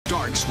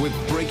starts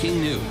with breaking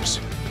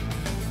news.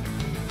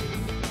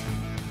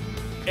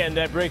 And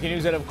that breaking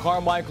news out of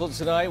Carmichael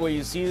tonight, where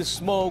you see the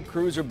smoke.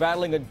 Crews are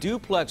battling a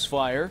duplex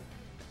fire.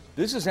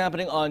 This is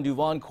happening on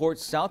Duvon Court,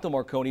 south of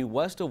Marconi,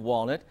 west of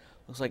Walnut.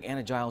 Looks like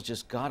Anna Giles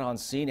just got on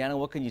scene. Anna,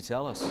 what can you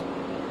tell us?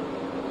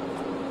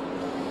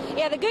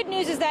 Yeah, the good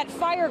news is that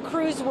fire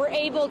crews were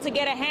able to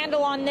get a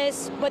handle on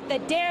this, but the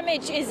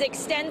damage is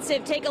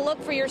extensive. Take a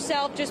look for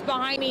yourself just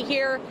behind me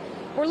here.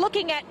 We're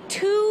looking at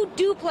 2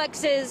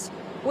 duplexes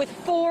with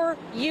 4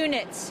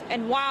 units.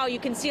 And wow, you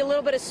can see a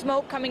little bit of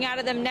smoke coming out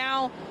of them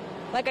now.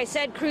 Like I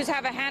said, crews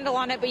have a handle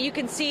on it, but you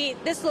can see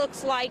this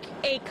looks like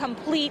a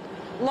complete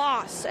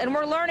loss. And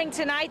we're learning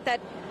tonight that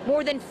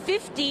more than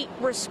 50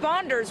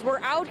 responders were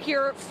out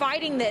here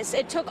fighting this.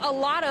 It took a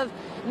lot of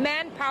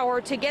manpower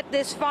to get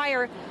this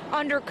fire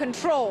under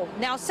control.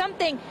 Now,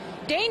 something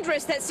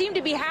dangerous that seemed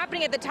to be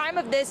happening at the time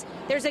of this,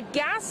 there's a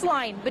gas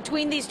line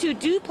between these 2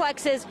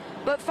 duplexes,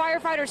 but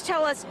firefighters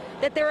tell us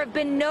that there have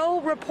been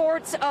no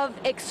reports of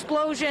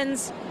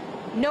explosions.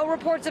 No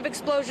reports of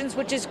explosions,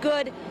 which is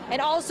good.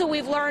 And also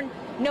we've learned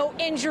no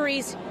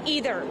injuries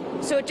either.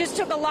 So it just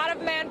took a lot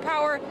of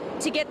manpower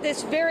to get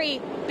this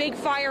very big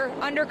fire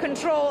under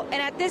control.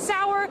 And at this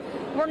hour,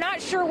 we're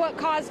not sure what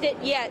caused it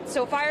yet.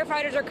 So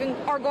firefighters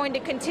are going to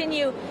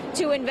continue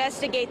to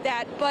investigate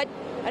that. But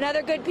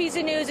another good piece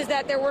of news is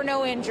that there were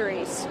no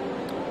injuries.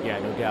 Yeah,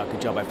 no doubt.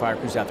 Good job by fire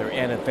crews out there.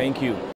 Anna, thank you.